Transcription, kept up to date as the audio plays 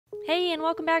Hey, and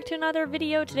welcome back to another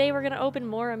video. Today we're going to open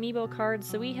more Amiibo cards.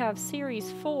 So we have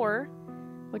Series 4,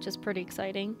 which is pretty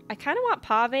exciting. I kind of want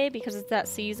Pave because it's that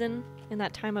season and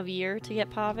that time of year to get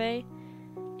Pave.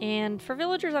 And for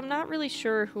villagers, I'm not really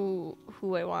sure who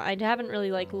I want. I haven't really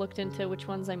looked into which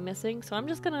ones I'm missing. So I'm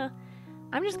just gonna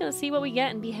see what we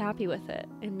get and be happy with it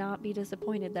and not be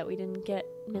disappointed that we didn't get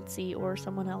Mitzi or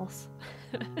someone else.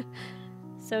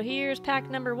 So here's pack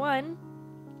number 1.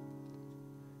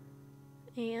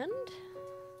 And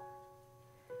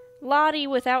Lottie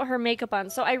without her makeup on.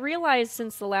 So I realized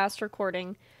since the last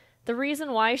recording, the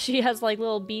reason why she has like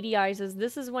little beady eyes is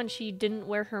this is when she didn't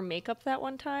wear her makeup that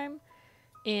one time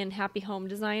in Happy Home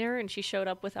Designer and she showed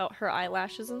up without her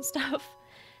eyelashes and stuff.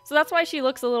 So that's why she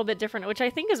looks a little bit different, which I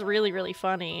think is really, really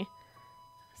funny.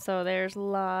 So there's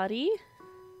Lottie.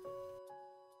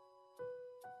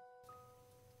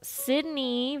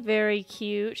 Sydney, very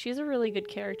cute. She's a really good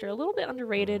character. A little bit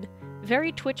underrated.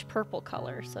 Very Twitch purple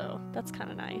color, so that's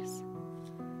kind of nice.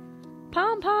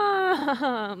 Pom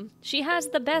Pom! She has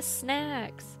the best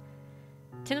snacks.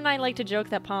 Tin and I like to joke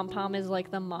that Pom Pom is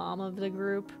like the mom of the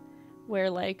group,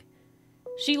 where like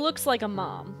she looks like a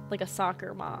mom, like a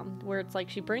soccer mom, where it's like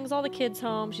she brings all the kids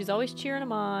home, she's always cheering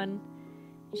them on.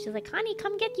 And she's like, honey,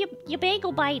 come get your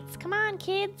bagel bites. Come on,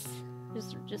 kids.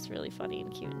 Just really funny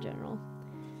and cute in general.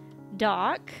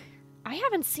 Doc. I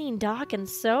haven't seen Doc in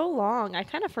so long. I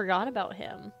kind of forgot about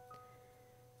him.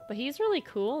 But he's really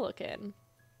cool looking.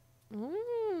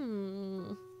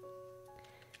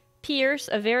 Pierce,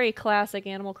 a very classic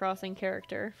Animal Crossing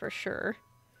character, for sure.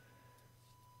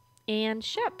 And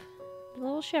Shep. The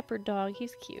little shepherd dog.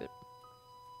 He's cute.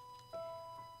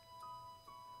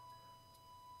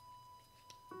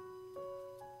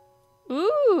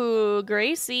 Ooh,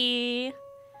 Gracie.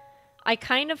 I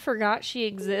kind of forgot she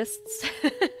exists.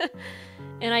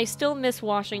 And I still miss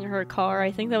washing her car.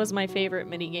 I think that was my favorite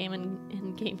minigame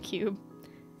in GameCube.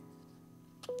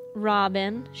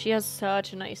 Robin. She has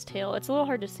such a nice tail. It's a little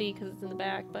hard to see because it's in the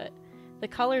back, but the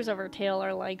colors of her tail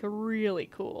are like really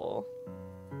cool.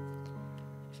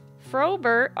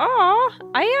 Frobert. Aw!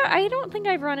 I don't think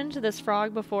I've run into this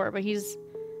frog before, but he's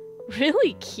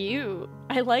really cute.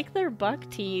 I like their buck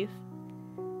teeth.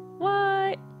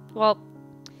 What? Well,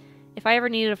 if I ever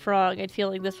needed a frog, I'd feel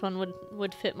like this one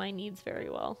would fit my needs very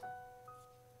well.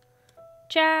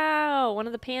 Chow! One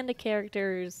of the panda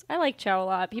characters. I like Chow a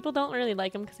lot. People don't really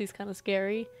like him because he's kind of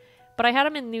scary. But I had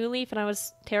him in New Leaf and I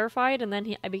was terrified, and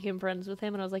then I became friends with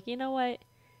him and I was like, you know what?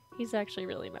 He's actually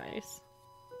really nice.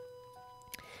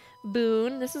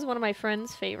 Boone. This is one of my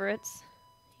friend's favorites.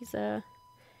 He's a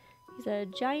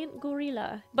giant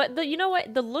gorilla. But you know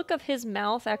what? The look of his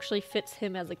mouth actually fits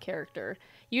him as a character.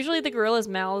 Usually the gorilla's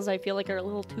mouths I feel like are a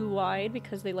little too wide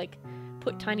because they like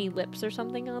put tiny lips or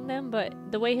something on them, but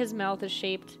the way his mouth is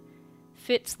shaped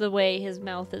fits the way his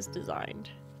mouth is designed.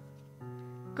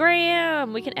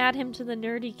 Graham! We can add him to the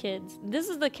nerdy kids. This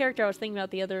is the character I was thinking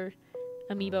about the other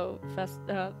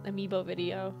Amiibo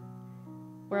video,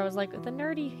 where I was like, the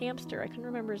nerdy hamster. I couldn't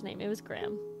remember his name. It was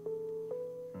Graham.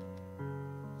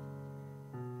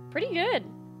 Pretty good.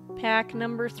 Pack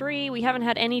number 3. We haven't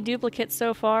had any duplicates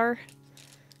so far,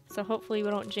 so hopefully we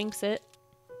don't jinx it.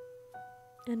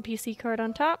 NPC card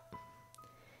on top.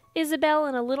 Isabelle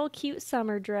in a little cute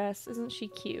summer dress. Isn't she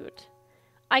cute?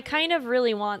 I kind of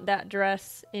really want that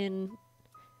dress in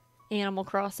Animal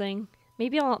Crossing.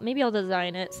 Maybe I'll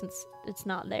design it since it's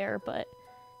not there, but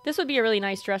this would be a really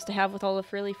nice dress to have with all the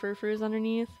frilly frou-frous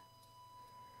underneath.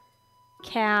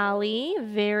 Callie,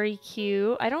 very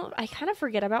cute. I kind of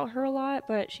forget about her a lot,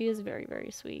 but she is very,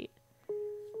 very sweet.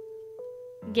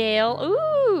 Gale.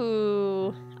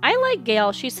 Ooh! I like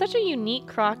Gale. She's such a unique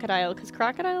crocodile, because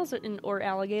crocodiles or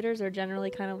alligators are generally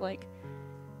kind of like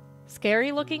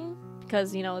scary looking,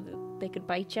 because, you know, they could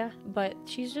bite you, but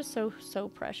she's just so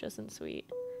precious and sweet.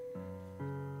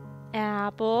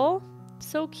 Apple.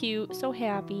 So cute, so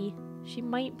happy. She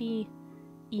might be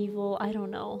evil, I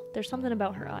don't know. There's something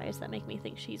about her eyes that make me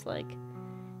think she's like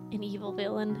an evil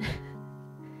villain.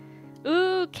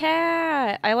 Ooh,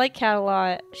 Cat! I like Cat a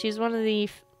lot. She's one of the...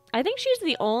 I think she's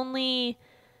the only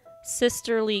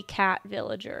sisterly cat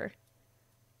villager.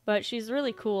 But she's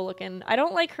really cool looking. I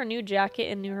don't like her new jacket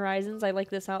in New Horizons. I like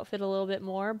this outfit a little bit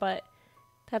more, but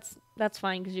that's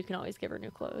fine because you can always give her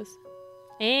new clothes.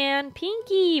 And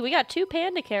Pinky! We got 2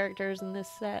 panda characters in this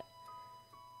set.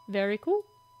 Very cool.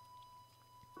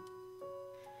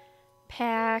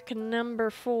 Pack number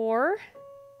 4.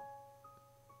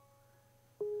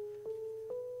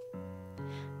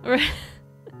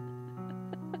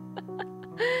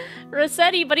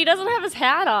 Rossetti, but he doesn't have his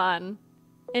hat on.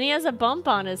 And he has a bump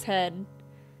on his head.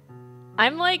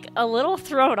 I'm like a little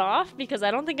thrown off because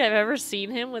I don't think I've ever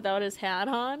seen him without his hat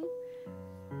on.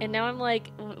 And now I'm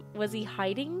like, was he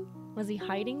hiding? Was he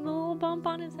hiding the little bump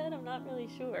on his head? I'm not really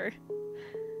sure.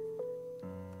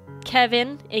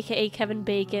 Kevin, aka Kevin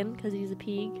Bacon, because he's a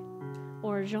pig.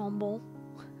 Or jambon.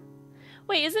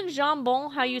 Wait, isn't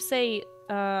jambon how you say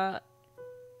ham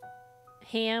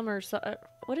or so?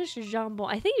 What is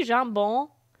jambon? I think jambon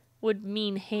would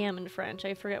mean ham in French.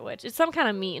 I forget which. It's some kind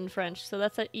of meat in French, so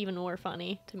that's even more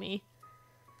funny to me.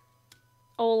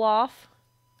 Olaf.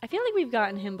 I feel like we've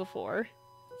gotten him before.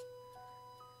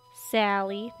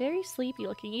 Sally. Very sleepy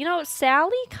looking. You know,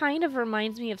 Sally kind of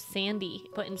reminds me of Sandy,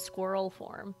 but in squirrel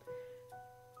form.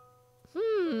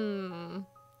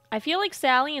 I feel like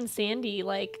Sally and Sandy,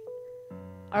 like,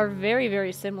 are very,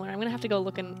 very similar. I'm gonna have to go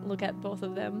look at both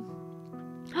of them.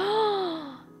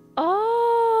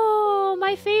 Oh,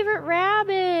 my favorite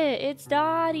rabbit! It's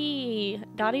Dottie.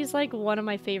 Dottie's like one of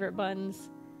my favorite buns.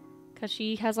 Because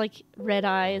she has like red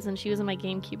eyes and she was in my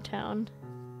GameCube town.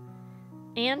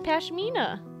 And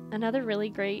Pashmina, another really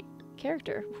great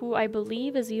character, who I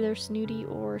believe is either snooty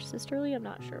or sisterly. I'm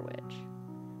not sure which.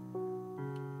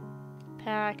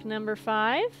 Pack number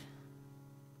 5.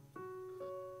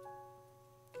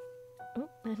 Oh,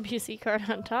 NPC card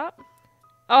on top.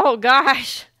 Oh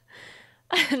gosh.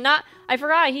 I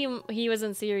forgot he was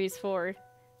in series 4.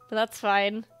 But that's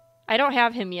fine. I don't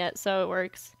have him yet, so it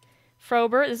works.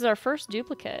 Frobert, this is our first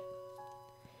duplicate.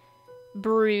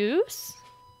 Bruce.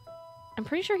 I'm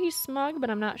pretty sure he's smug, but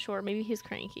I'm not sure. Maybe he's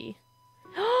cranky.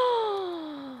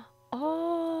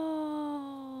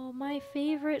 Oh, my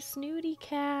favorite snooty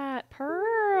cat,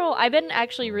 Pearl. I've been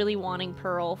actually really wanting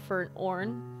Pearl for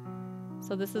Orn.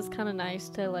 So this is kind of nice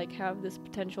to like have this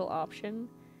potential option.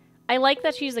 I like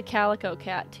that she's a calico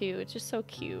cat too. It's just so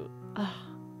cute. Oh,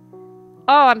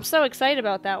 I'm so excited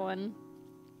about that one.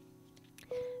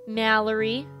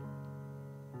 Mallory.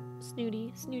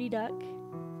 Snooty duck.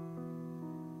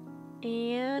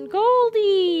 And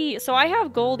Goldie! So I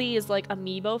have Goldie as like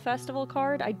Amiibo Festival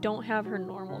card. I don't have her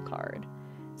normal card.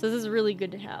 So this is really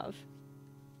good to have.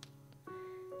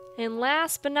 And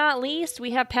last but not least,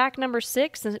 we have pack number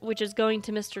 6, which is going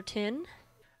to Mr. Tin.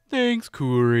 Thanks,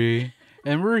 Kuri.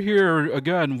 And we're here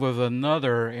again with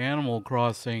another Animal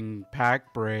Crossing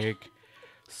pack break.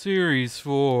 Series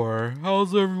 4.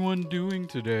 How's everyone doing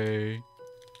today?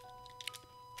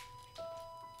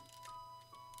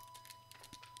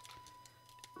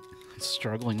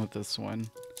 Struggling with this one.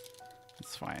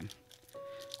 It's fine.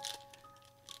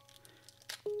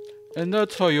 And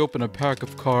that's how you open a pack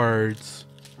of cards.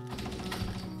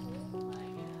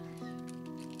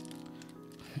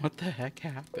 What the heck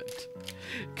happened?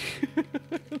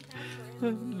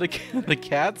 the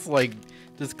cat's like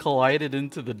just collided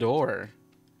into the door.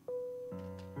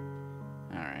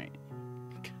 Alright.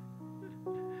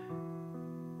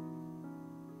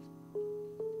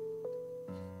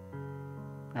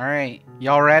 Alright,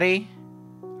 y'all ready?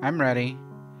 I'm ready.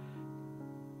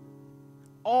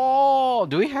 Oh,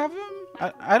 do we have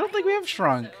him? I don't think we have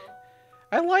Shrunk.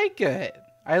 I like it.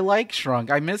 I like Shrunk.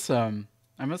 I miss him.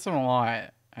 I miss him a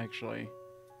lot, actually.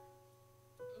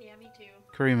 Yeah, me too.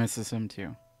 Curry misses him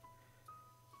too.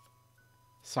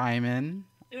 Simon.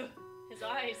 Ugh, his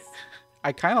eyes.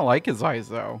 I kind of like his eyes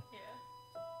though. Yeah.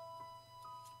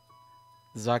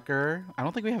 Zucker. I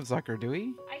don't think we have Zucker, do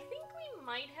we? I think we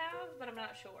might have, but I'm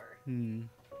not sure.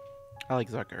 I like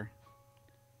Zucker.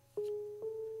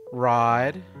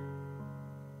 Rod.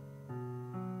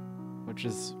 Which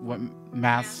is what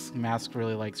Mask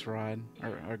really likes Rod.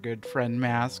 Our good friend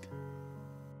Mask.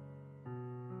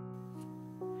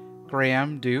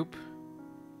 Graham, dupe.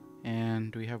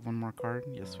 And do we have one more card?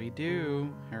 Yes, we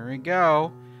do. Here we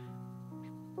go.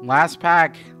 Last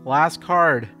pack. Last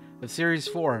card of Series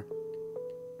 4.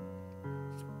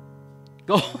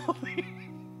 Goldie.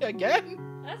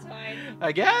 Again? That's fine.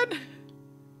 Again?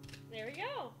 There we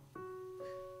go.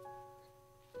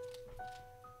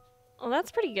 Well,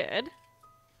 that's pretty good.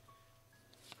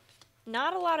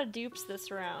 Not a lot of dupes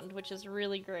this round, which is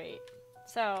really great.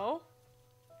 So,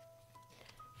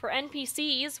 for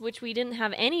NPCs, which we didn't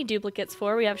have any duplicates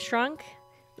for, we have Shrunk,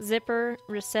 Zipper,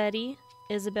 Rossetti,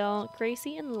 Isabel,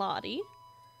 Gracie, and Lottie.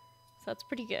 So that's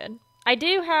pretty good. I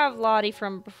do have Lottie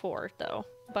from before, though.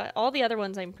 But all the other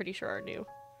ones I'm pretty sure are new.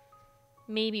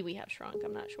 Maybe we have Shrunk,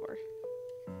 I'm not sure.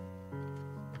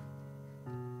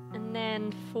 And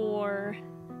then for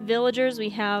villagers, we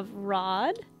have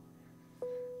Rod,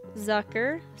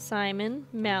 Zucker, Simon,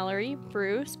 Mallory,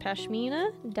 Bruce,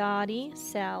 Pashmina, Dottie,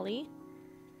 Sally,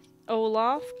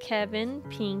 Olaf, Kevin,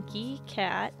 Pinky,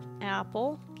 Cat,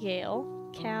 Apple,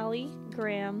 Gale, Callie,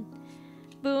 Graham,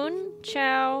 Boone,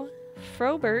 Chow,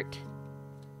 Frobert,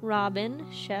 Robin,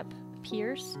 Shep,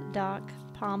 Pierce, Doc,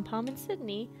 Pom Pom, and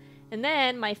Sydney. And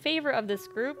then my favorite of this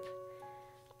group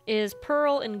is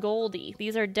Pearl and Goldie.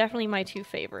 These are definitely my two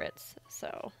favorites.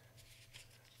 So.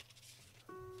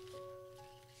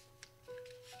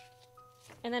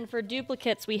 And then for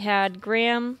duplicates, we had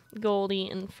Graham, Goldie,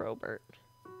 and Frobert.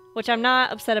 Which I'm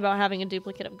not upset about having a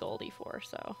duplicate of Goldie for,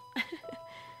 so.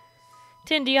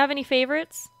 Tin, do you have any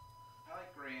favorites? I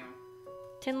like Graham.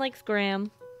 Tin likes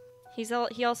Graham.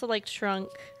 He also likes Shrunk.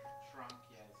 Shrunk,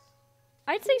 yes.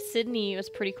 I'd say Sydney was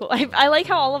pretty cool. I like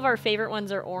how all of our favorite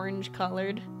ones are orange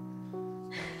colored.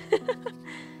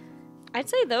 I'd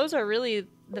say those are really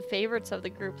the favorites of the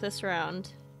group this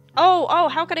round. Oh,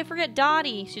 how could I forget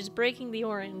Dottie? She's breaking the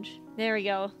orange. There we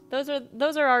go. Those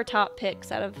are our top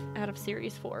picks out of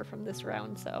Series 4 from this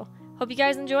round, so. Hope you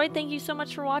guys enjoyed. Thank you so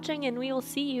much for watching, and we will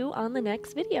see you on the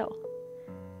next video.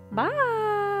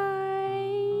 Bye!